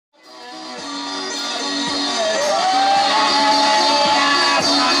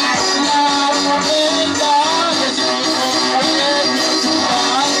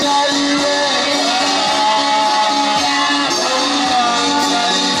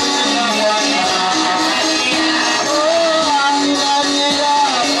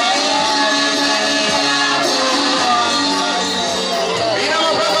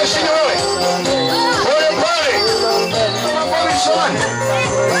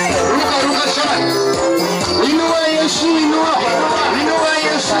We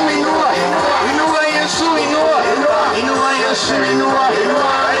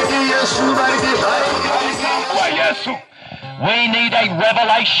need a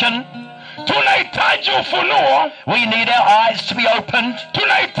revelation. Tunahitaji ufunuo. We need our eyes to be opened.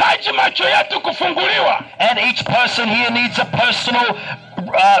 Tunahitaji macho yetu kufunguliwa. And each person here needs a personal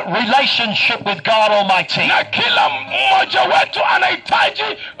relationship with God Almighty. Na kila mmoja wetu anahitaji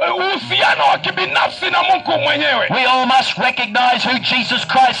uhusiano wa kibinafsi na Mungu mwenyewe. We all must recognize who Jesus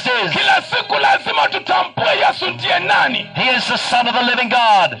Christ is. Kila siku lazima tutambue Yesu ndiye nani. He is the Son of the living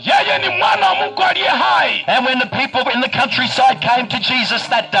God. Yeye ni mwana wa Mungu aliye hai. And when the people in the countryside came to Jesus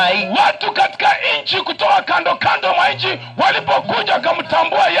that day, watu katika nchi kutoka kando kando mwa nchi walipokuja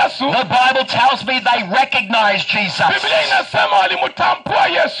kumtambua Yesu, the Bible tells me they recognized Jesus. Biblia inasema walimtambua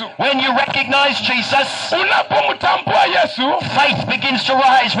Yesu. When you recognize Jesus, unapomtambua Yesu, faith begins to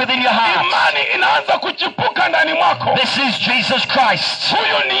rise within your heart. Imani inaanza kuchipuka ndani mwako. This is Jesus Christ.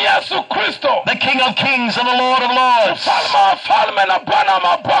 Huyu ni Yesu Kristo, the King of Kings and the Lord of Lords. Mfalme wa falme na Bwana wa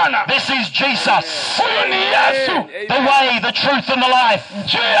mabwana. This is Jesus. Huyu ni Yesu, the way, the truth and the life.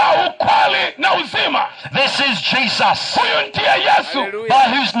 Njia, ukweli na uzima. This is Jesus. Huyu ndiye Yesu,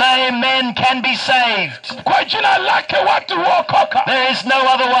 by whose name men can be saved. Kwa jina lake watu huokoka. There is no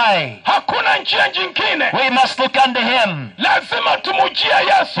other way. Hakuna njia nyingine. We must look unto him. Lazima tumujie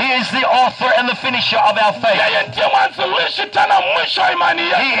Yesu. He is the author and the finisher of our faith. Yeye ndiye mwanzilishi tena mwisho wa imani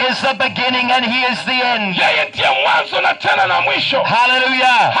yetu. He is the beginning and he is the end. Yeye ndiye mwanzo na tena na mwisho.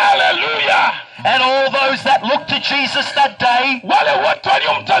 Hallelujah. Hallelujah. And all those that looked to Jesus that day, wale watu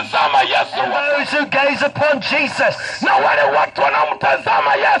waliomtazama Yesu, and those who gaze upon Jesus, na wale watu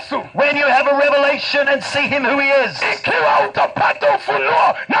wanaomtazama Yesu, when you have a revelation and see him who he is, ikiwa utapata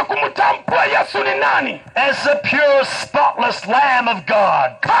ufunuo na kumtambua Yesu ni nani, as the pure spotless Lamb of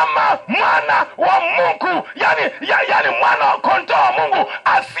God, kama mwana wa Mungu, yani mwana wa kondoo wa Mungu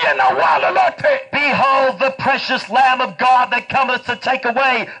asiye na wa lolote. Behold the precious Lamb of God that cometh to take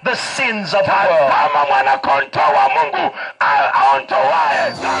away the sins of the world. Kama mwana kondoo wa Mungu aondoaye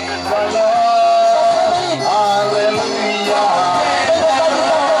dhambi.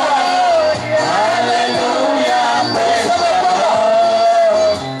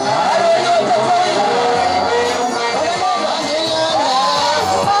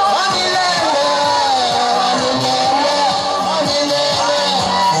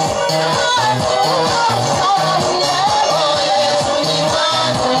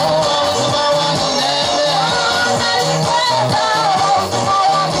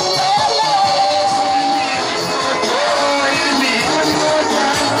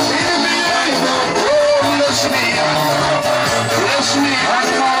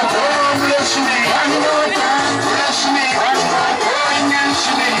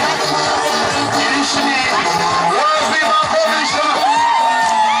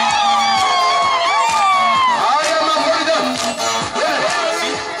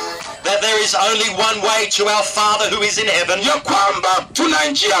 Only one way to our Father who is in heaven. Ya kwamba tuna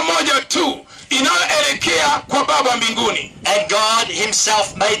njia moja tu inayoelekea kwa Baba mbinguni. And God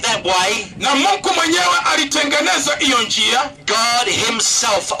himself made that way. Na Mungu mwenyewe alitengeneza hiyo njia. God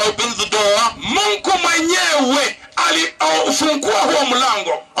himself opened the door. Mungu mwenyewe alifungua huo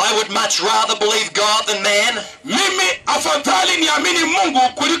mlango. I would much rather believe God than man. Mimi afadhali niamini Mungu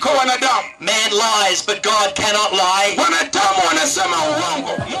kuliko wanadamu. Man lies, but God cannot lie. Wanadamu wanasema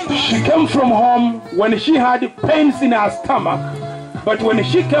uongo. She came from home when she had pains in her stomach, but when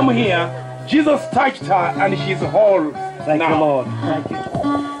she came here, Jesus touched her and she's whole. Thank you, Lord. Thank you.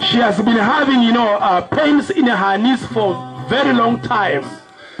 She has been having, pains in her knees for very long time.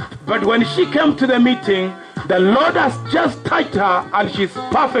 But when she came to the meeting, the Lord has just touched her and she's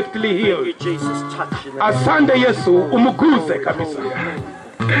perfectly healed. Jesus, touch you. Asante Yesu, umuguze kabisa.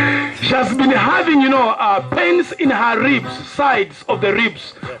 She has been having, pains in her ribs, sides of the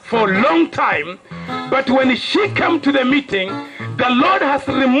ribs, for a long time. But when she came to the meeting, the Lord has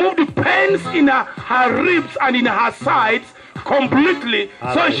removed pains in her ribs and in her sides completely.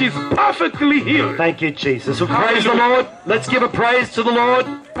 So she's perfectly healed. Thank you, Jesus. Well, praise the Lord. Let's give a praise to the Lord.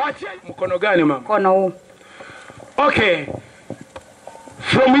 Okay.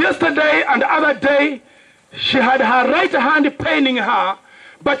 From yesterday and the other day, she had her right hand paining her.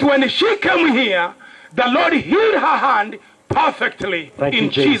 But when she came here, the Lord healed her hand perfectly. Thank in you,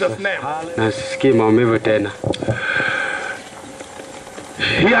 Jesus' name.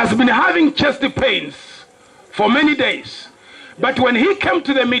 He has been having chest pains for many days. But when he came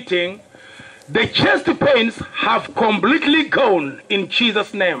to the meeting, the chest pains have completely gone in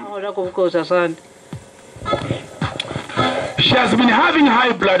Jesus' name. She has been having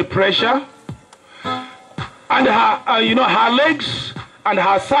high blood pressure. and her, her legs and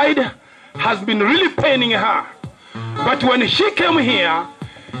her side has been really paining her. But when she came here,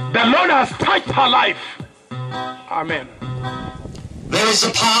 the Lord has touched her life. Amen. There is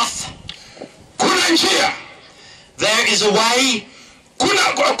a path. Kuna njia. There is a way. Kuna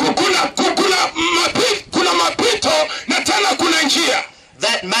mapito na tena kuna njia.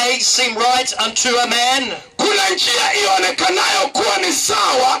 That may seem right unto a man. Kuna njia ionekanayo kuwa ni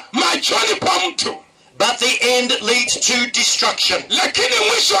sawa machoni pa mtu. But the end leads to destruction. Lakini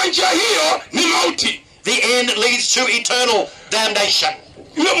mwisho wa njia hiyo ni mauti. The end leads to eternal damnation.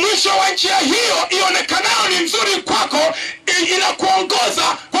 Mwisho wa njia hiyo ionekanayo ni nzuri kwako,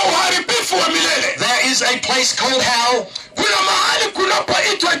 inakuongoza kwa uharibifu wa milele. There is a place called hell. Kuna mahali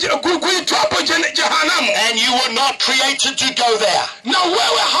kunapoitwa jehanamu. And you were not created to go there. Na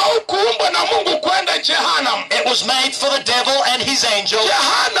wewe haukuumbwa na Mungu kwenda jehanamu. It was made for the devil and his angels.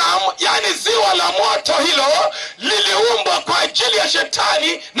 Jehanamu, yani ziwa la moto hilo, liliumbwa kwa ajili ya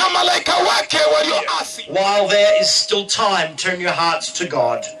shetani na malaika wake walioasi. While there is still time, turn your hearts to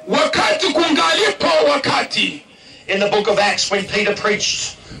God. Wakati kungalipo wakati. In the book of Acts, when Peter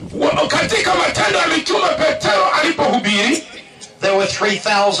preached, katika Matendo ya Mitume Petero alipohubiri, there were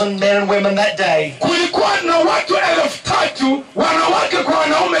 3,000 men and women that day. Kulikuwa na watu 3,000 wanawake kwa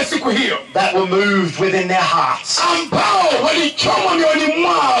wanaume siku hiyo. That were moved within their hearts. Ambao walichomwa mioyoni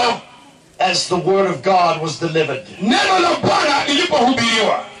mwao. As the word of God was delivered. Neno la Bwana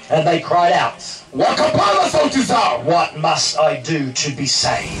lilipohubiriwa. And they cried out. Wakapaza sauti zao. What must I do to be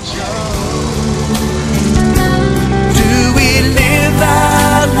saved? Do we live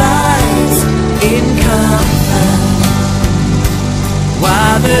our lives in comfort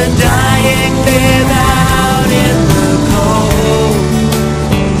while the dying live out in the cold?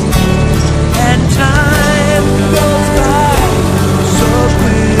 And time goes by so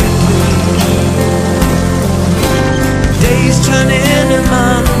quickly. Days turn into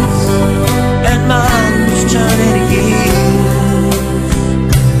months and months turn into years.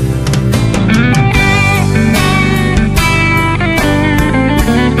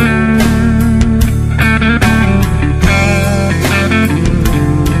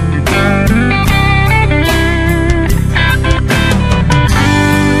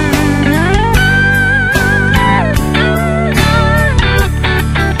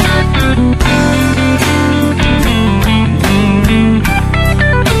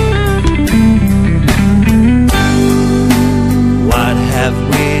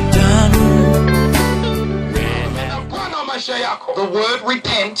 The word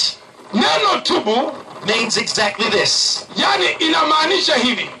repent neno tubu means exactly this. Yani inamaanisha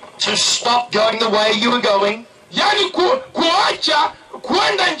hivi. To stop going the way you were going. Yani kuacha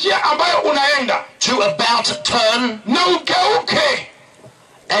kuenda njia ambayo unaenda. To about turn. Na ugeuke.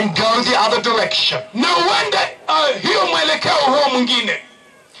 And go the other direction. Na uende hiyo mwelekeo huo mwingine.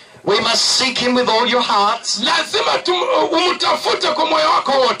 We must seek him with all your hearts. Lazima umtafute kwa moyo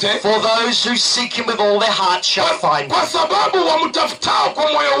wako wote. For those who seek him with all their hearts shall find him. Kwa sababu wamtafutao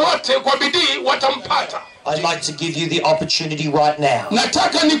kwa moyo wote kwa bidii watampata. I'd like to give you the opportunity right now.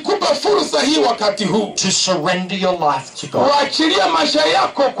 Nataka nikupe fursa hii wakati huu. To surrender your life to God. Waachilia maisha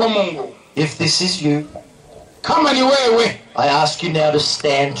yako kwa Mungu. If this is you, kama ni wewe, I ask you now to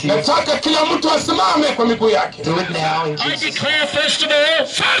stand to your feet. Nataka kila mtu asimame kwa miguu yake. Do it now in Jesus' I declare first of all,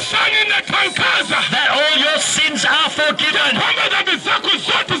 sasa ninatangaza that all your sins are forgiven. kwamba dhambi zako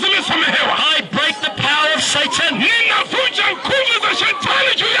zote zimesamehewa. I break the power of Satan. Ninavunja nguvu za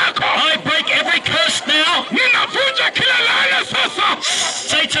shetani juu yako. I break every curse now. Ninavunja kila laana sasa.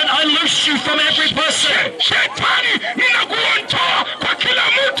 Satan, I loose you from every person. Shetani, ninakuondoa kwa kila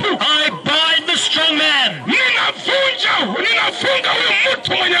mtu. I bind the strong man. Ninafunga huyo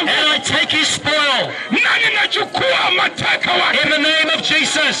mtu mwenye nguvu. And I take his spoil. Na ninachukua mateka wake. In the name of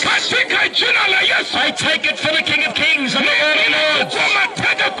Jesus. Katika jina la Yesu. I take it for the King of Kings and the Lord of Lords.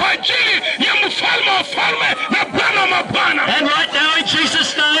 Mateka kwa ajili ya mfalme wa falme na Bwana wa mabwana. And right now in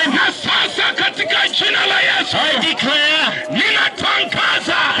Jesus' name. Na sasa katika jina la Yesu. I declare.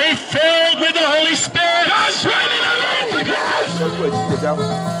 Ninatangaza. Be filled with the Holy Spirit. That's right in the name of Jesus.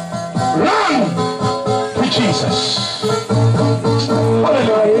 Run. Jesus.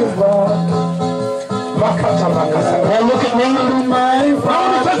 Hallelujah. Now look at me.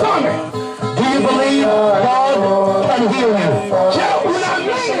 Do you believe God can heal you?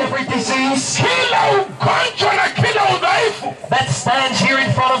 Every disease that stands here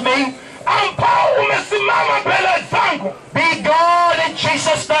in front of me, be God in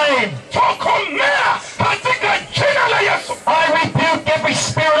Jesus' name. I rebuke every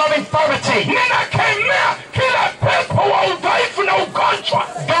spirit of infirmity.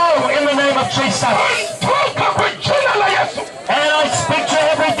 Go in the name of Jesus.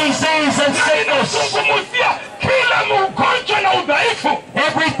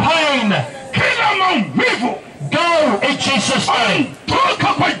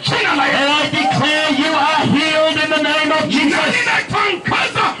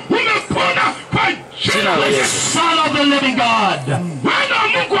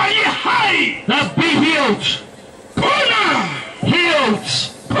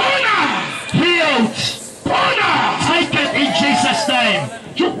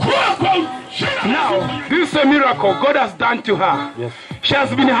 This is a miracle God has done to her. Yes. She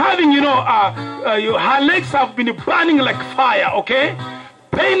has been having, her legs have been burning like fire, okay?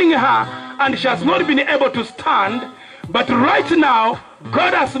 Paining her, and she has not been able to stand. But right now,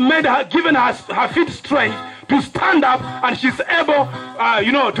 God has given her feet strength to stand up, and she's able,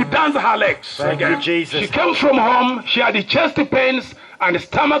 to dance her legs. Thank you, Jesus. She came from home, she had chest pains and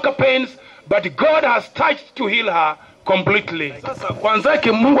stomach pains, but God has touched to heal her completely. Sasa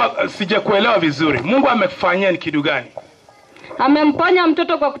kwanzake Mungu sijakuelewa vizuri. Mungu amekufanyia ni kitu gani? Amemponya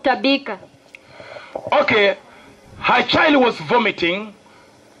mtoto kwa kutabika. Okay, her child was vomiting,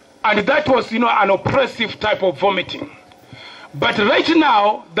 and that was, an oppressive type of vomiting. But right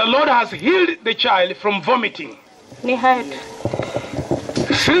now, the Lord has healed the child from vomiting. Ni head.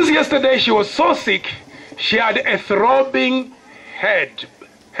 Since yesterday she was so sick, she had a throbbing head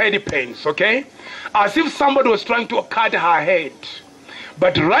pains, okay? As if somebody was trying to cut her head.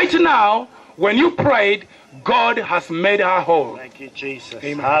 But right now, when you prayed, God has made her whole. Thank you, Jesus.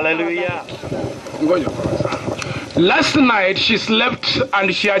 Amen. Hallelujah. Last night she slept,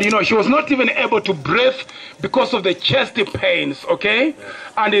 and she had, she was not even able to breathe because of the chest pains, okay?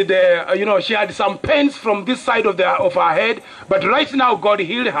 And she had some pains from this side of her head, but right now God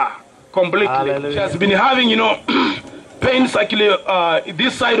healed her completely. Hallelujah. She has been having, pains actually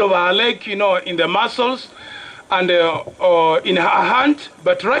this side of her leg, in the muscles and in her hand,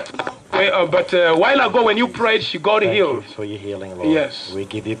 but a while ago when you prayed, she got healed. Thank you for your healing, Lord. Yes. We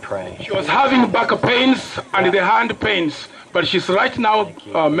give you praise. She was having back pains and the hand pains, but she's right now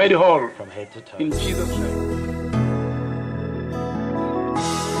made whole. From head to toe. In Jesus' name.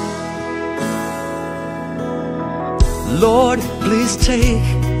 Lord, please take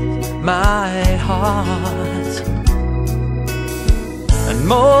my heart and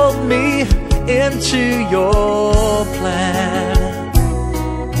mold me into your plan.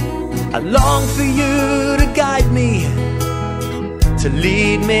 I long for you to guide me, to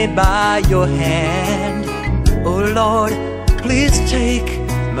lead me by your hand. Oh Lord, please take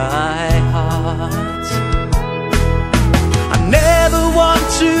my heart. I never want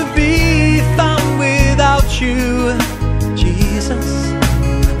to be found without you, Jesus.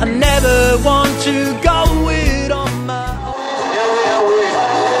 I never want to go it on my own.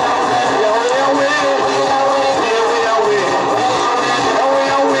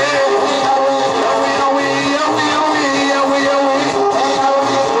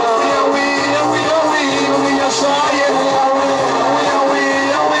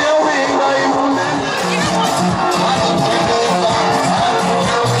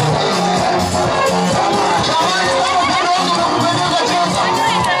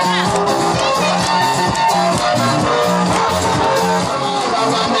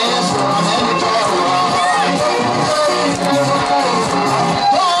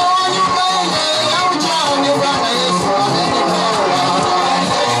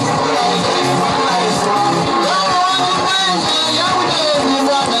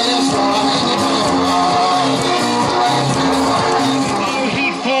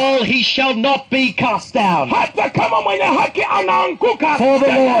 Shall not be cast down. For Hata kama mwenye haki anaanguka, For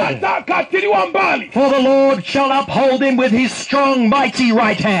the Lord. atakatiliwa mbali. the Lord shall uphold him with his strong, mighty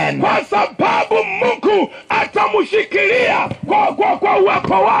right hand. Kwa sababu Mungu atamshikilia kwa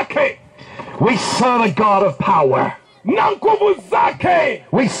uwepo wake We serve a God of power. na nguvu zake.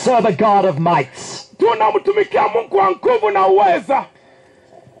 We serve a God of mights. Tunamtumikia Mungu wa nguvu na uweza.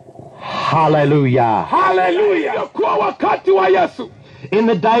 Hallelujah. Haleluya. Kwa wakati wa Yesu, In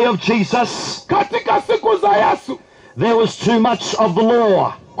the day of Jesus, katika siku za Yesu, there was too much of the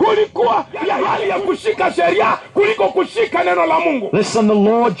law. kulikuwa ya hali ya kushika sheria kuliko kushika neno la Mungu. Listen, the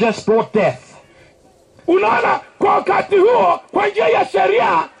Lord just brought death. Unaona, kwa wakati huo, kwa njia ya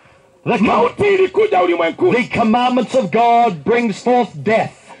sheria, mauti ilikuja ulimwenguni. The commandments of God brings forth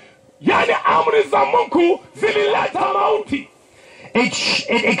death. Yani amri za Mungu zilileta mauti. It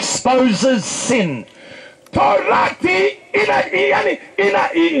exposes sin. Torati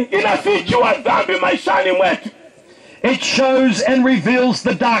inafichua dhambi maishani mwetu. It shows and reveals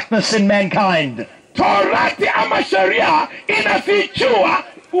the darkness in mankind. Torati ama sheria inafichua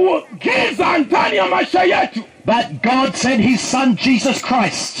giza ndani ya maisha yetu. But God sent his son Jesus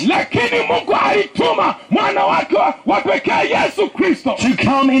Christ Lakini Mungu alituma mwana wake wa pekee Yesu Kristo to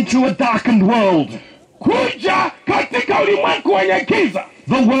come into a darkened world. kuja katika ulimwengu wenye giza.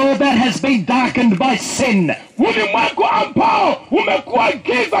 The world that has been darkened by sin. Ulimwengu ambao umekuwa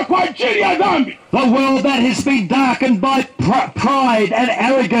giza kwa ajili ya dhambi. The world that has been darkened by pride and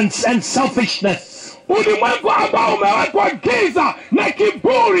arrogance and selfishness. Ulimwengu ambao umewekwa giza na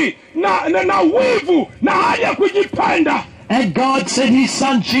kiburi na wivu na hali ya kujipenda. And God sent his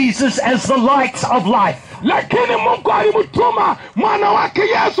son Jesus as the light of life. lakini Mungu alimtuma mwana wake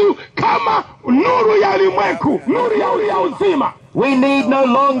Yesu kama nuru ya ulimwengu, nuru ya uzima. We need no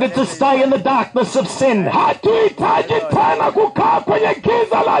longer to stay in the darkness of sin. Hatuhitaji tena kukaa kwenye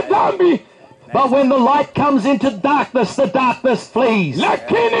giza la dhambi. But when the light comes into darkness, the darkness flees.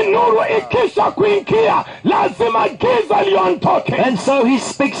 Lakini nuru ikisha kuingia, lazima giza liondoke. And so he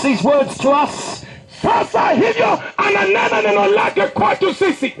speaks these words to us. Sasa hivyo ananena neno lake kwetu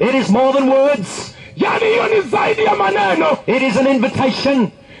sisi. It is more than words. Yani hiyo ni zaidi ya maneno. It is an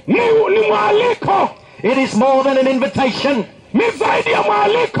invitation. Ni mwaliko. It is more than an invitation. Ni zaidi ya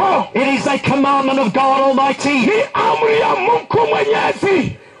mwaliko. It is a commandment of God Almighty. Ni amri ya Mungu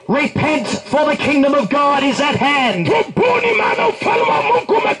Mwenyezi. Repent, for the kingdom of God is at hand. Tubuni, maana ufalme wa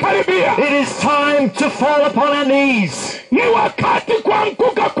Mungu umekaribia. It is time to fall upon our knees. Ni wakati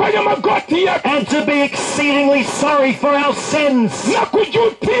kuanguka kwenye magoti yetu. And to be exceedingly sorry for our sins. Na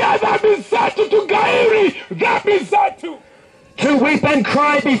kujutia dhambi zetu, tugairi dhambi zetu. To weep and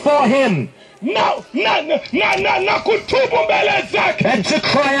cry before him. Na kutubu mbele zake. And to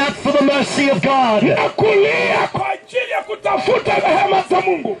cry out for the mercy of God. Na kulia kwa ajili ya kutafuta rehema za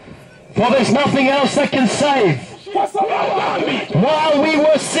Mungu. For there's nothing else that can save. Kwa sababu while we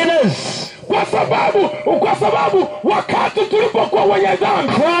were sinners. Kwa sababu wakati tulipokuwa wenye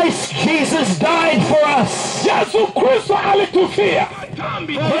dhambi, Christ Jesus died for us. Yesu Kristo alitufia.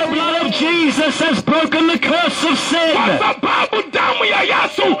 The blood of Jesus has broken the curse of sin. Kwa sababu damu ya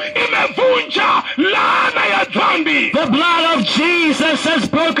Yesu imevunja laana ya dhambi. The blood of Jesus has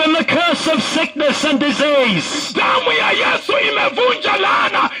broken the curse of sickness and disease. Damu ya Yesu imevunja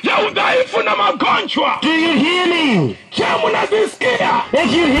laana ya udhaifu na magonjwa. Do you hear me? Je, mnasikia?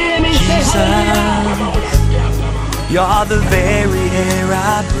 If you hear me, Jesus, you're the very air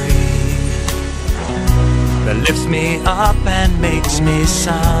I breathe, that lifts me up and makes me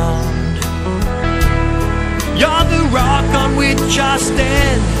sound. You're the rock on which I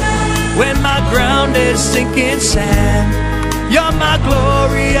stand when my ground is sinking sand. You're my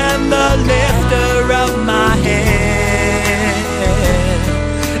glory and the lifter of my head.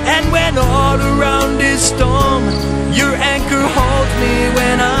 And when all around is storm, your anchor holds me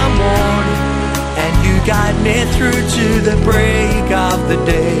when I'm worn, and you guide me through to the break of the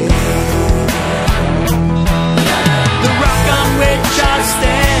day. The rock on which I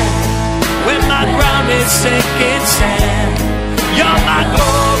stand when my ground is sinking sand. You're my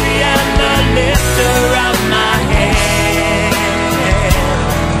glory and the lifter of my head.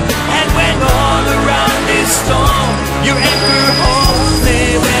 And when all around is storm, your anchor holds me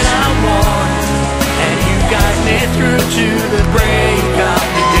when I'm worn, and you guide me through to the break of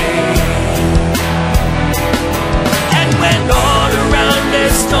the day. And when all around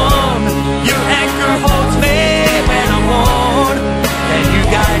is storm, your anchor holds me when I'm worn, and you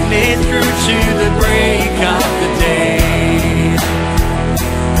guide me through to the break of the day.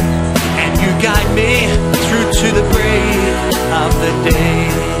 And you guide me through to the break of the day.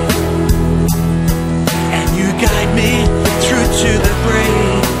 And you guide me through to the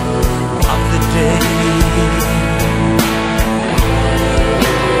break of the day.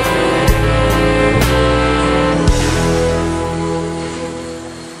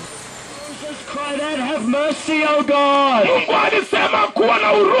 have mercy, O God. Mungu alisema kuwa na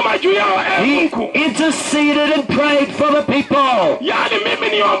huruma juu yao. He interceded and prayed for the people. Yani mimi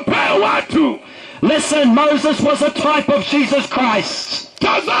niombee watu. Listen, Moses was a type of Jesus Christ.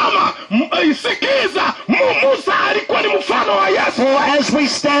 Tazama, sikiza, Musa alikuwa ni mfano wa Yesu. For as we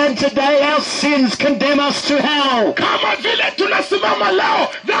stand today, our sins condemn us to hell. Kama vile tunasimama leo,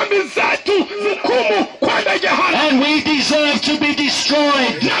 dhambi zetu hukumu kwenda jehanamu. And we deserve to be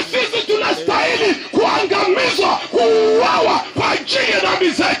destroyed. Na sisi tunastahili kuangamizwa, kuuawa kwa ajili ya dhambi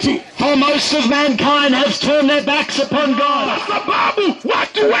zetu. For most of mankind has turned their backs upon God. Kwa sababu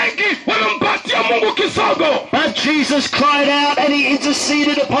watu wengi wanampatia Mungu kisogo. But Jesus cried out and he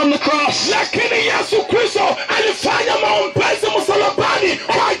interceded upon the cross. Lakini Yesu Kristo alifanya maombezi msalabani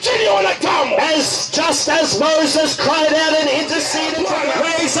kwa ajili ya wanadamu. Just as Moses cried out and interceded to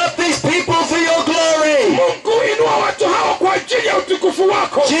raise up these people for your glory. Mungu inua watu hawa kwa ajili ya utukufu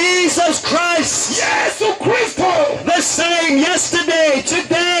wako. Jesus Christ. Yesu Kristo. The same yesterday,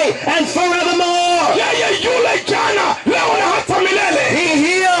 today, and forevermore. Yeye yule jana, leo na hata milele. He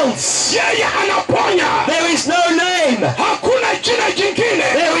heals. Yeye anaponya. There is no name. Hakuna jina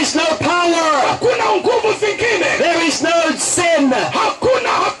jingine. There is no power. Hakuna nguvu zingine. There is no sin.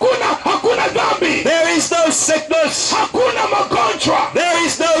 Hakuna dhambi. There is no sickness. Hakuna magonjwa. There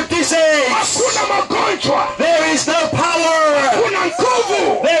is no disease. Hakuna magonjwa. There is no power. Hakuna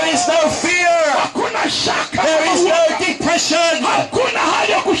nguvu. There is no fear. Hakuna shaka. There is no depression Hakuna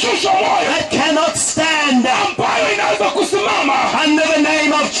hali ya kushusha moyo that cannot stand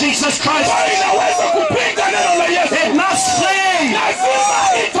Jesus Christ. ambayo inaweza kupinga neno la Yesu It must flee. lazima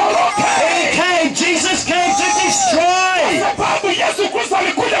itoroke. Jesus came to destroy, Sababu Yesu Kristo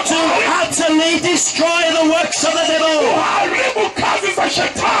alikuja to utterly destroy the works of the devil. kuharibu kazi za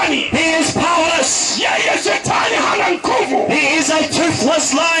shetani. He is powerless. Yeye shetani hana nguvu. He is a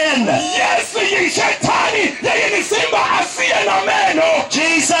toothless lion. Yesu ye shetani, yeye ni simba asiye na meno.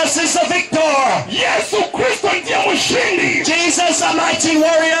 Jesus is the victor. Yesu Kristo ndiye mshindi. Jesus a mighty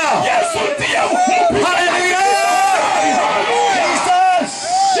warrior. Yesu ndiye Hallelujah. Jesus.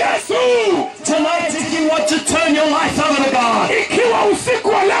 Yesu. Tonight, if you want to turn your life over to God, Ikiwa usiku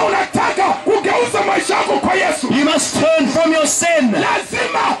wa leo unataka kugeuza maisha yako kwa Yesu, you must turn from your sin.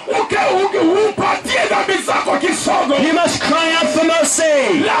 lazima upatie dhambi zako kisogo. You must cry out for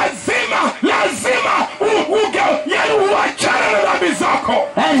mercy. Lazima uachane na dhambi zako.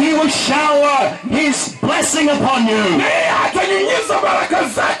 And he will shower his blessing upon you. Na yeye atanyunyiza baraka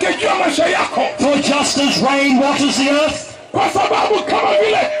zake juu ya maisha yako. For just as rain waters the earth, Kwa sababu kama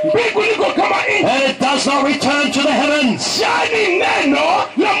vile mbingu liko kama nchi, and it does not return to the heavens, yani neno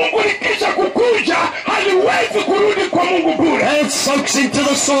la Mungu likisha kukuja haliwezi kurudi kwa Mungu bure. and it soaks into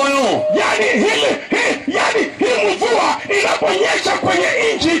the soil, Yani hii mvua inaponyesha kwenye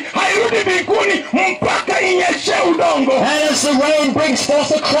nchi hairudi mbinguni mpaka inyeshe udongo. and as the rain brings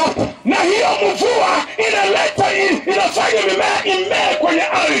forth a crop, Na hiyo mvua inafanya mimea imee kwenye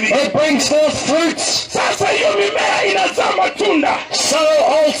ardhi. it brings forth fruits. Sasa hiyo mimea inazaa matunda. So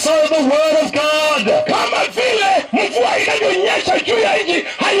also the word of God. Kama vile mvua inavyonyesha juu ya nchi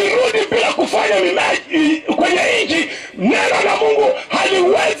hairudi bila kufanya mimea kwenye nchi, neno la Mungu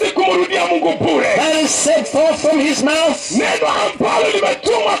haliwezi kumrudia Mungu bure. That is sent forth from his mouth Neno ambalo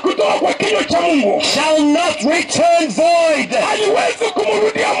limetumwa kutoka kwa kinywa cha Mungu shall not return void, haliwezi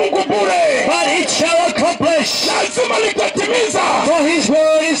kumrudia Mungu bure, but it shall accomplish. lazima litatimiza. For his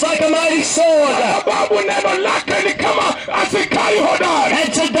word is like a mighty sword. Sababu neno lake ni kama askari hodari.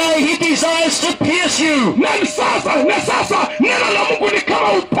 And today he desires to pierce you. Na sasa neno la Mungu ni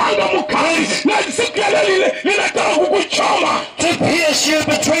kama upanga mkali, na siku ya leo linataka kukuchoma. To pierce you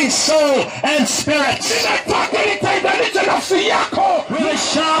between soul and spirit. Linataka litenganishe nafsi yako. With a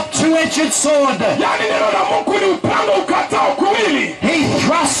sharp two-edged sword. Yani neno la Mungu ni upanga ukatao kuwili. He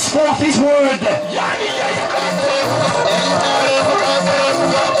thrusts forth his word. Yani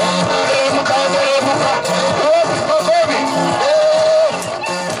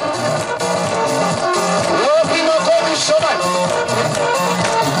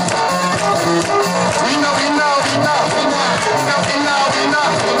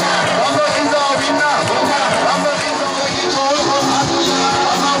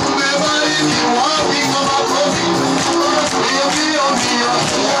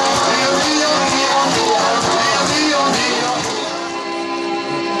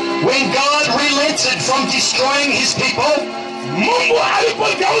When God relented from destroying his people, Mungu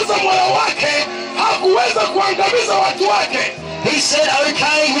alipogeuza moyo wake hakuweza kuangamiza watu wake. he said,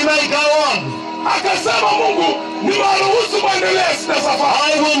 okay, you may go on. Akasema Mungu, niwaruhusu muendelee na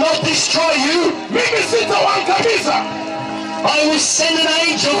safari. I will not destroy you. Mimi sitawaangamiza. I will send an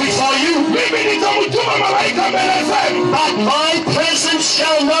angel before you. Mimi nitamtuma malaika mbele zenu. But my presence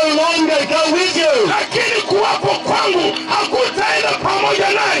shall no longer go with you. Lakini kuwapo kwangu hakutaenda pamoja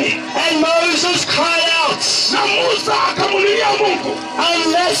nanyi. And Moses cried out, Na Musa akamulilia Mungu,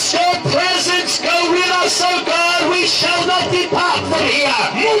 unless your presence go with us, O God, we shall not depart from here.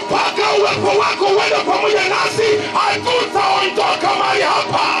 mpaka uwepo wako uende pamoja nasi, hatutaondoka mahali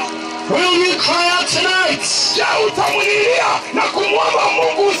hapa. Will you cry out tonight? Je, utamulilia na kumwomba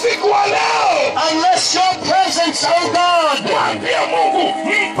Mungu usiku wa leo? Unless your presence, O God, Mwambie Mungu,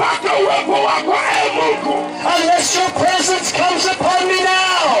 mpaka uwepo wako Mungu, unless your presence comes upon me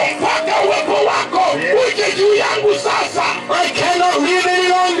now, mpaka uwepo wako uje juu yangu sasa. I cannot live any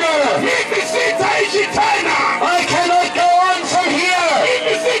longer. Mimi sitaishi tena. I cannot go on from here.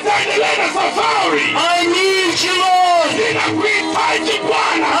 Mimi sitaendelea na safari. I need you, Lord. Ninakuhitaji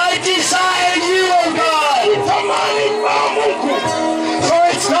Bwana. I desire you, O God. Tamani kwa Mungu, For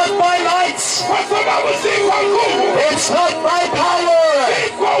it's not by might, kwa sababu si kwa nguvu, it's not by power, si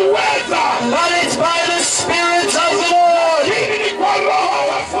kwa uweza, but it's by the Spirit of the Lord. lakini ni kwa Roho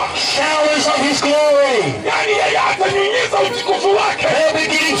wa Bwana. Showers of his glory. Yani yeye atanyunyiza utukufu wake. They're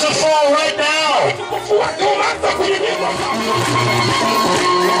beginning to fall right now. Utukufu wake unaanza kunyunyizwa.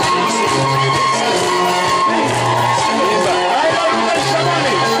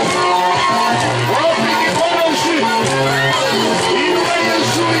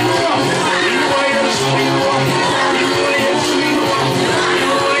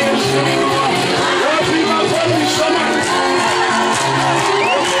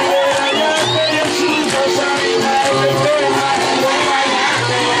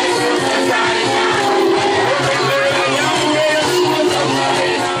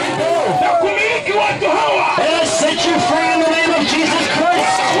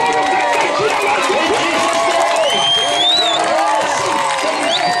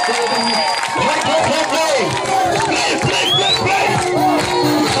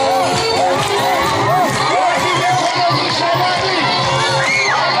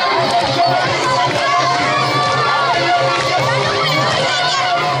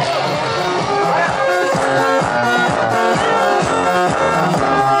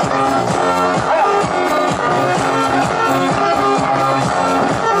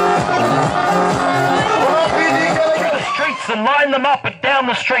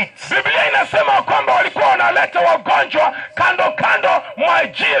 streets. Biblia inasema kwamba walikuwa wanaleta wagonjwa kando kando mwa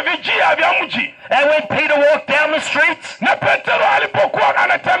vijia vya mji. And when Peter walked down the streets, Na Petero alipokuwa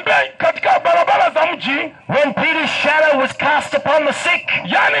anatembea katika barabara za mji, when Peter's shadow was cast upon the sick,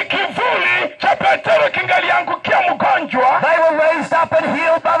 yani kivuli cha Petero kingaliangukia mgonjwa, they were raised up and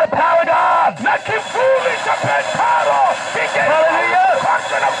healed by the power of God. na kivuli cha Petero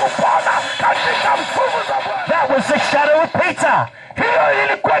kingaliangukia na kupona katika nguvu za Bwana. That was the shadow of Peter. Hiyo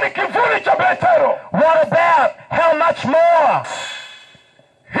ilikuwa ni kivuli cha Petero. What about how much more?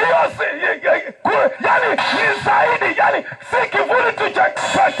 Hiyo yani ni zaidi, yani si kivuli tu cha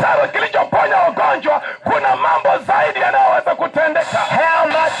Petero kilichoponya wagonjwa, kuna mambo zaidi yanayoweza kutendeka. How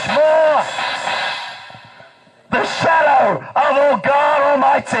much more? The shadow of our God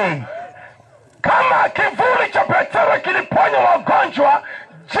Almighty. Kama kivuli cha Petero kiliponya wagonjwa,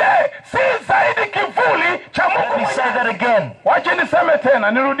 je, si zaidi kivuli cha Mungu Let me say mwenyewe? that again. Wacha niseme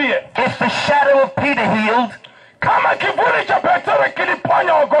tena, nirudie. If the shadow of Peter healed, Kama kivuli cha Petero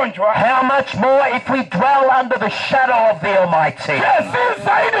kiliponya wagonjwa, how much more if we dwell under the shadow of the Almighty? je, si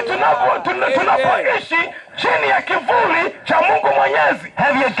zaidi tunapoishi chini ya kivuli cha Mungu Mwenyezi?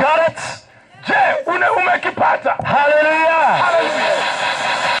 Have you got it? Je, umekipata? Hallelujah.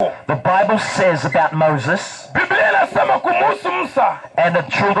 Hallelujah. The Bible says about Moses Biblia inasema kumuhusu Musa and the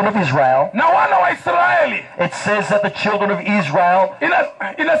children of Israel. na wana wa Israeli. It says that the children of Israel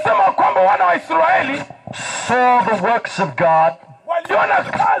Inasema kwamba wana wa Israeli saw the works of God, waliona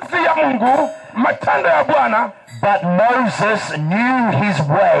kazi ya Mungu, matendo ya Bwana, but Moses knew his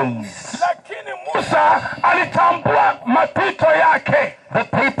ways. lakini Musa alitambua mapito yake. The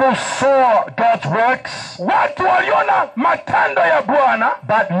people saw God's works, Watu waliona matendo ya Bwana,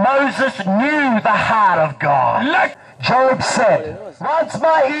 but Moses knew the heart of God. lakini Job said, once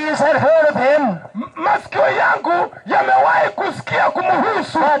my ears had heard of him, masikio yangu yamewahi kusikia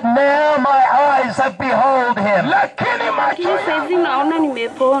kumuhusu, but now my eyes have beheld him. lakini macho yangu. Saizi naona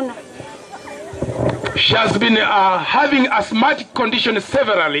nimepona. She has been having asthmatic conditions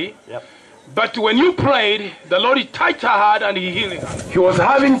severally. But when you prayed, the Lord touched her heart and he healed her. He was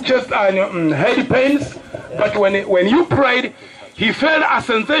having chest and head pains, but when you prayed, he felt a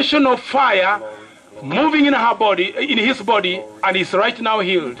sensation of fire moving in her body, in his body, and is right now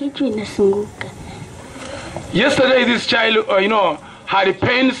healed. Kichwa inasunguka. Yesterday, this child, had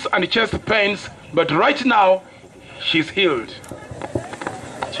pains and chest pains, but right now, she's healed.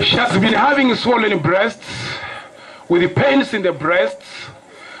 She has been having swollen breasts, with pains in the breasts,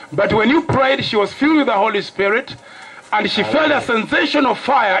 but when you prayed, she was filled with the Holy Spirit, and she felt a sensation of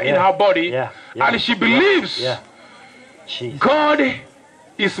fire in her body, and she believes God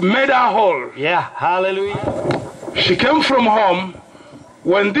is made her whole. Yeah, hallelujah. She came from home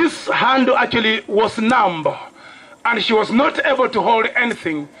when this hand actually was numb, and she was not able to hold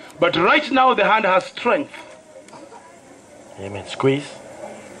anything, but right now the hand has strength. Amen. Squeeze.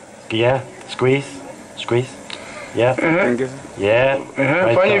 Yeah. Squeeze. Squeeze. Yeah. Yeah.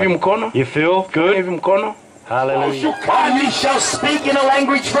 Praise Fanya hivi God. mkono. You feel Fanya good? hivi mkono. Hallelujah. And you shall speak in a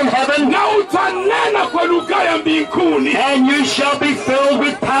language from heaven, Na utanena kwa lugha ya mbinguni, and you shall be filled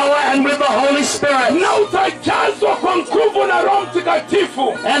with power and with the Holy Spirit. na utajazwa kwa nguvu na Roho Mtakatifu,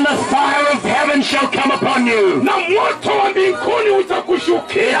 And the fire of heaven shall come upon you. na moto wa mbinguni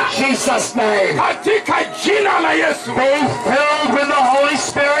utakushukia Jesus' name. katika jina la Yesu. Be filled with the Holy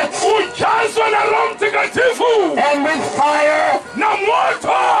Spirit Ujazwa na Roho Mtakatifu and with fire. na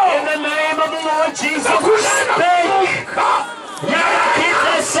moto. In the name of the Lord Jesus, Na kunena speak. kutoka.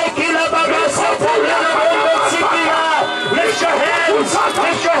 Lift your hands.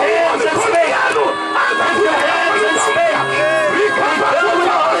 Lift your hands and speak. Lift your hands and speak. Be filled with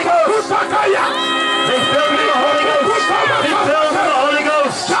the Holy Ghost. Be filled with the Holy Ghost. Be filled with the Holy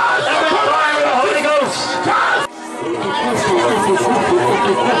Ghost. And with fire of the Holy Ghost.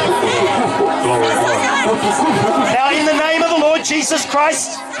 Now in the name of the Lord Jesus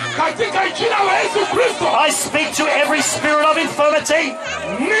Christ, Katika jina la Yesu Kristo, I speak to every spirit of infirmity.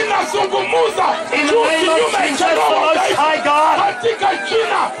 ninazungumuza In the name of Jesus, the Most High God, katika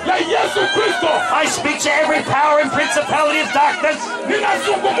jina la Yesu Kristo. I speak to every power and principality of darkness.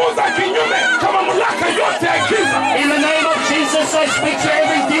 Ninazungumuza kinyume cha mamlaka yote ya giza. In the name of Jesus, I speak to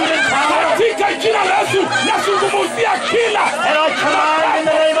every demon power. Katika jina la Yesu nazungumuzia kila, And I command in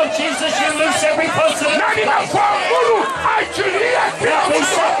the name of Jesus, you loose every person. na ninakuamuru achilia kila Be mtu.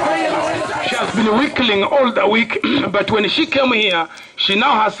 set free in the name. She has been weakling all the week, but when she came here, she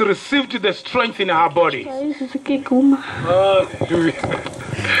now has received the strength in her body. Saizi sisikii kuuma.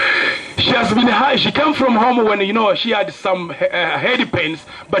 She came from home when, she had some head pains,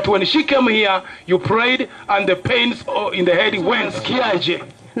 but when she came here, you prayed and the pains in the head went. Sikiaje?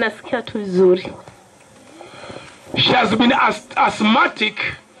 Nasikia tu vizuri. She has been asthmatic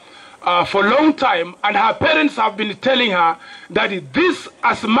for a long time, and her parents have been telling her that this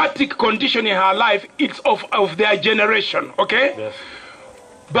asthmatic condition in her life is of their generation, okay? Yes.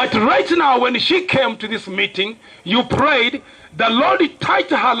 But right now, when she came to this meeting, you prayed, the Lord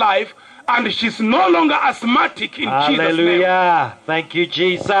touched her life, and she's no longer asthmatic in Jesus' name. Hallelujah. Thank you,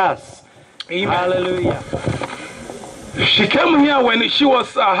 Jesus. Amen. Hallelujah. She came here when she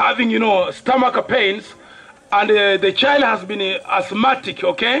was having, stomach pains, and the child has been asthmatic,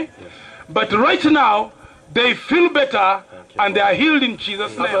 okay? Yes. But right now, they feel better, and they are healed in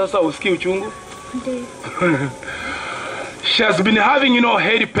Jesus' name. She has been having,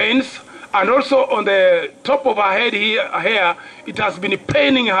 head pains, and also on the top of her head here, it has been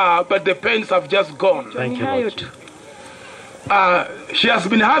paining her, but the pains have just gone. Thank you, Lord. She has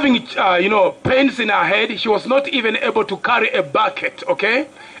been having, pains in her head. She was not even able to carry a bucket, okay?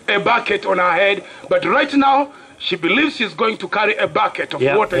 A bucket on her head. But right now, she believes she's going to carry a bucket of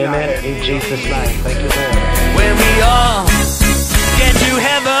water in her head. In Jesus' name. Thank you, Lord. When we all get to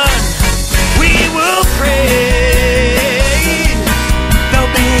heaven, we will pray.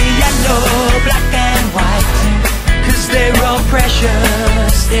 There'll be yellow, black and white, 'cause they're all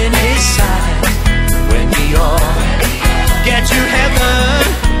precious in His sight. When we all get to heaven,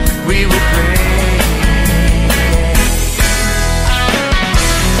 we will pray.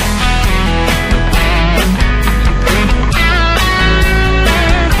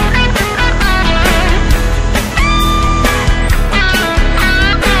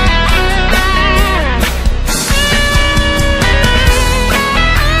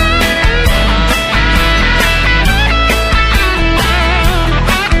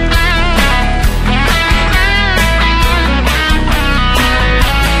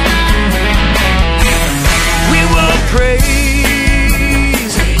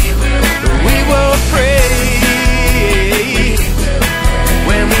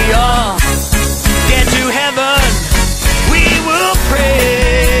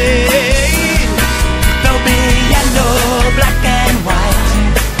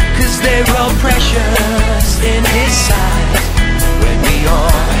 Precious in His sight. When we all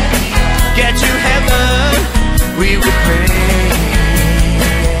get to heaven, we will pray.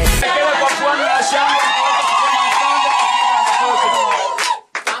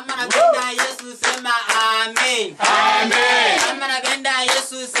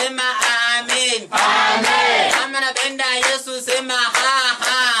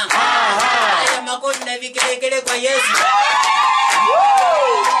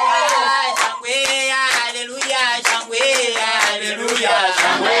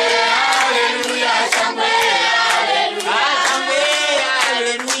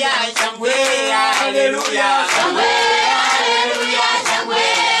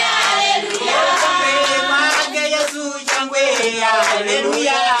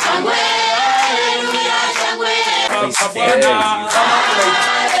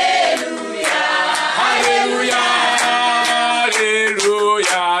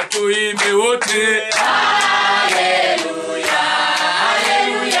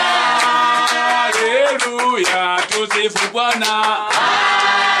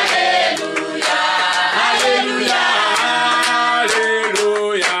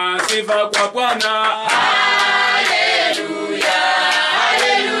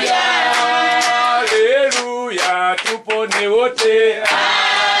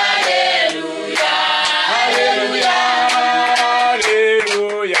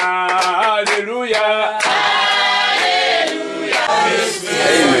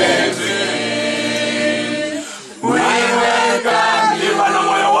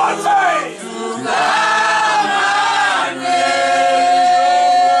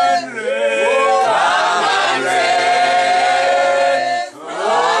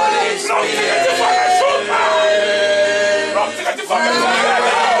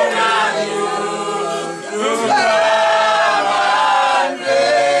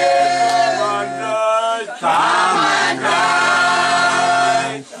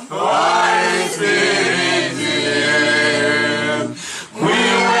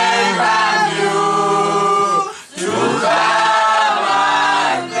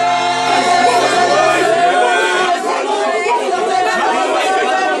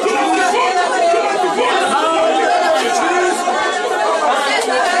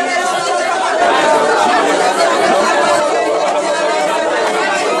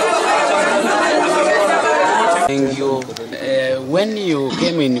 When you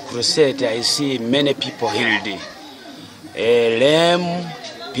came in crusade, I see many people healed. Lame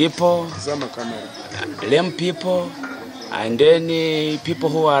people, And then people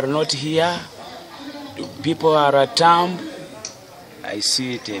who are not here, people are at home, I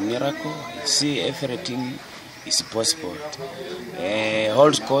see it a miracle. I see everything is possible.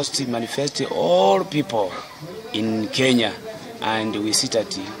 Holy Ghost manifest all people in Kenya, and we see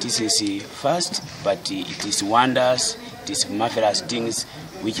that this is fast, but it is wonders, it is marvelous things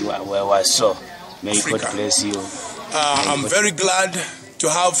which we saw. May God bless you. I'm very glad to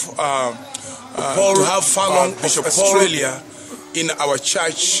have Paul Furlong of Australia in our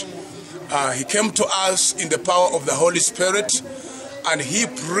church. He came to us in the power of the Holy Spirit, and he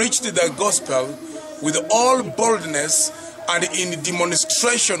preached the gospel with all boldness and in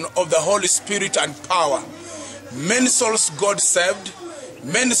demonstration of the Holy Spirit and power. Many souls God saved,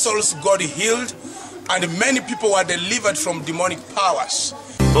 many souls God healed, and many people were delivered from demonic powers.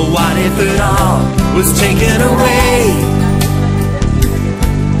 But what if it all was taken away?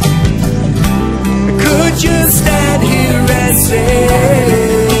 Could you stand here and say,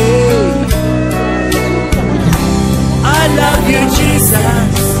 I love you,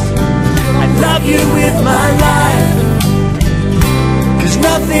 Jesus, I love you with my life, 'cause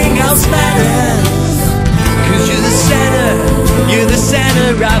nothing else matters, 'cause you're the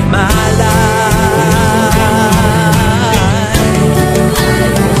center of my life.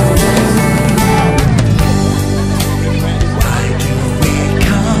 Why do we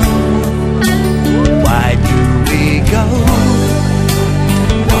come? Why do we go?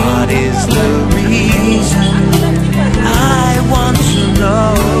 What is the reason? I want to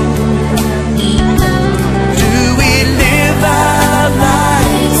know. Do we live our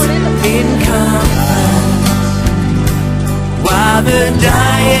lives in comfort while the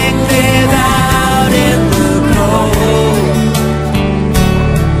dying live out in the cold?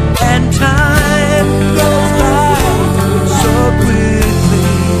 And time goes by so quickly,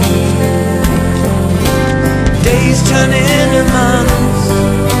 days turn into months,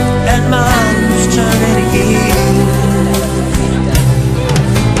 and months turn into years.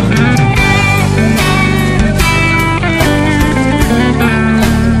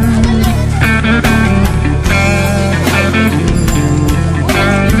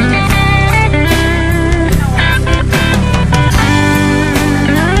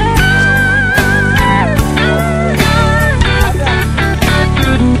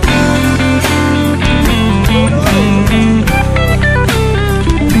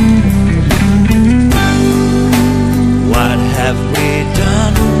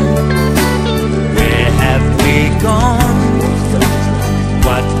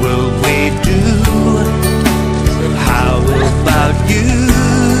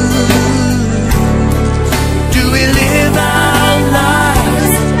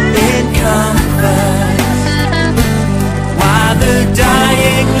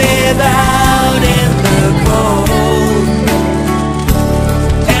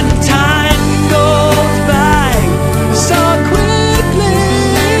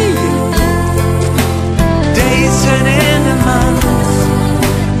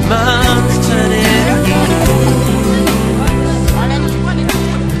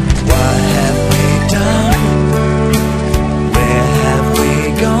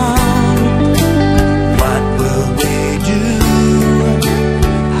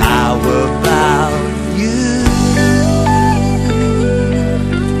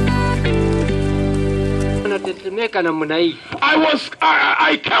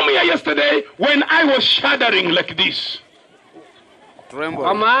 I came here yesterday when I was shuddering like this.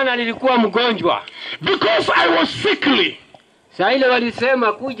 Kwa maana nilikuwa mgonjwa. Because I was sickly. Saa ile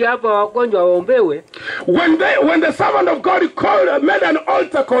walisema kuja hapa wagonjwa waombewe. When the servant of God made an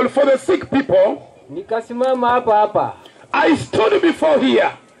altar call for the sick people, nikasimama hapa. I stood before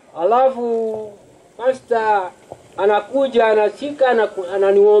here. Alafu pastor anakuja anashika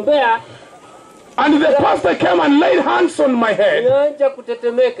ananiombea. And the pastor came and laid hands on my head. Nianza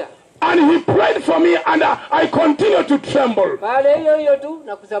kutetemeka. And he prayed for me, and I continued to tremble. Pale hiyo tu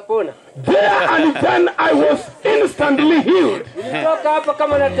na kusapona. There and then I was instantly healed. Nilitoka hapa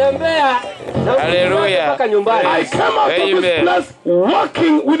kama natembea. Hallelujah. I came out of this place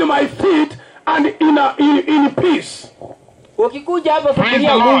walking with my feet and in peace. Ukikuja hapa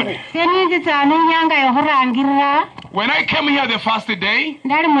fikiria Mungu. When I came here the first day,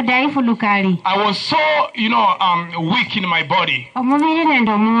 I was so, weak in my body.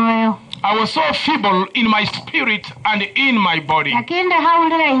 I was so feeble in my spirit and in my body.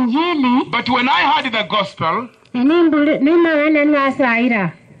 But when I heard the gospel,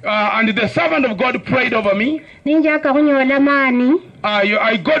 And the servant of God prayed over me.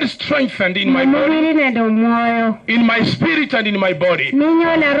 I got strengthened in my body, in my spirit and in my body. And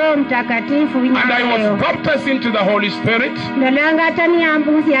I was baptized into the Holy Spirit.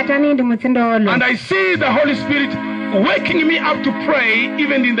 And I see the Holy Spirit waking me up to pray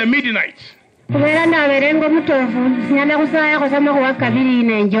even in the midnight. I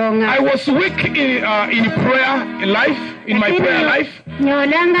was weak in prayer life, in my prayer life. But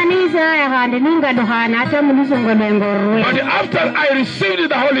after I received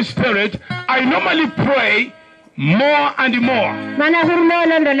the Holy Spirit, I normally pray more and more.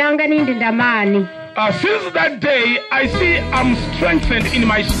 Since that day, I see I'm strengthened in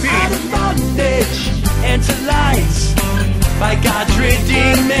my spirit. Into light by God's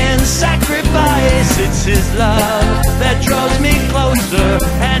redeeming sacrifice. It's His love that draws me closer,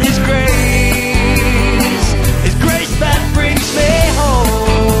 and His grace that brings me home.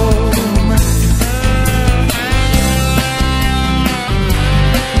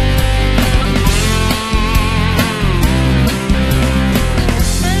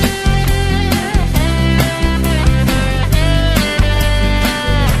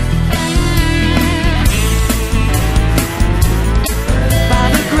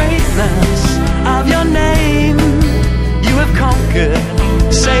 Of your name, you have conquered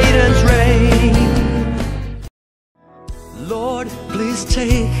Satan's reign. Lord, please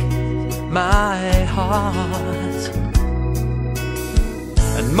take my heart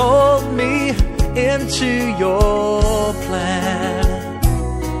and mold me into your plan.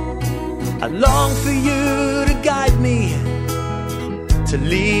 I long for you to guide me, to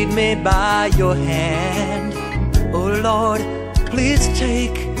lead me by your hand. Oh Lord, please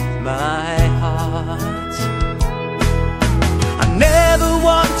take my heart. I never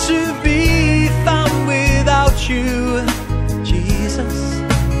want to be found without you, Jesus.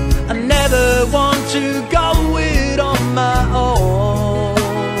 I never want to go it on my own.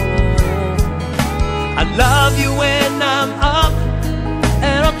 I love you when I'm up,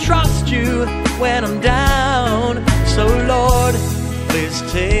 and I'll trust you when I'm down. So Lord, please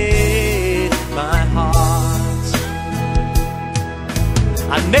take my heart.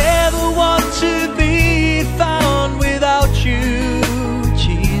 I never want to be found without you,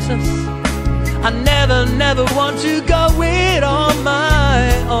 Jesus. I never want to go it on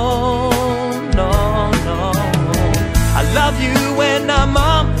my own. No, no. I love you when I'm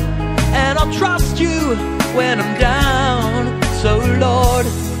up, and I'll trust you when I'm down. So Lord,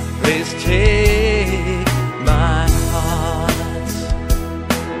 please take my heart.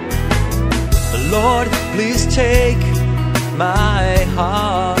 Lord, please take my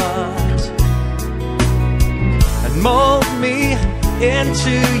heart and mold me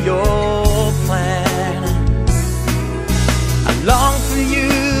into your plan. I long for you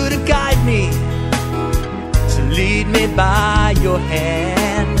to guide me, to lead me by your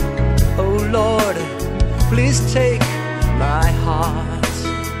hand. Oh Lord, please take my heart.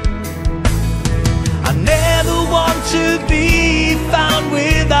 I never want to be found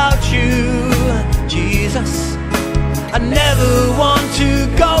without you, Jesus. I never want to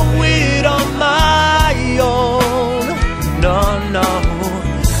go it on my own. No, no.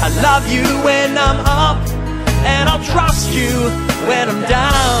 I love you when I'm up, and I'll trust you when I'm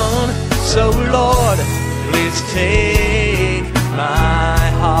down. So Lord, please take my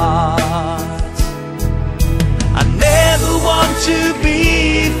heart. I never want to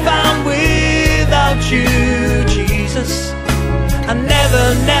be found without you, Jesus. I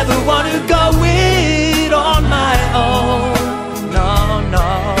never want to go it on my own. No, no.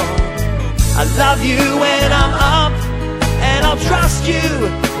 I love you when I'm up, and I'll trust you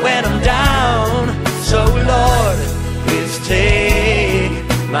when I'm down. So Lord, please take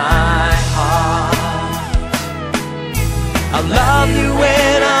my heart. I love you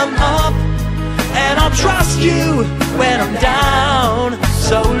when I'm up, and I'll trust you when I'm down.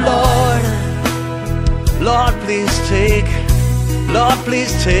 So Lord, please take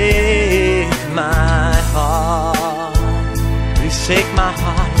my heart. Please take my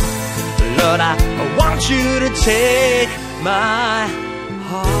heart. Lord, I want you to take my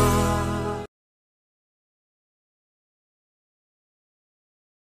heart.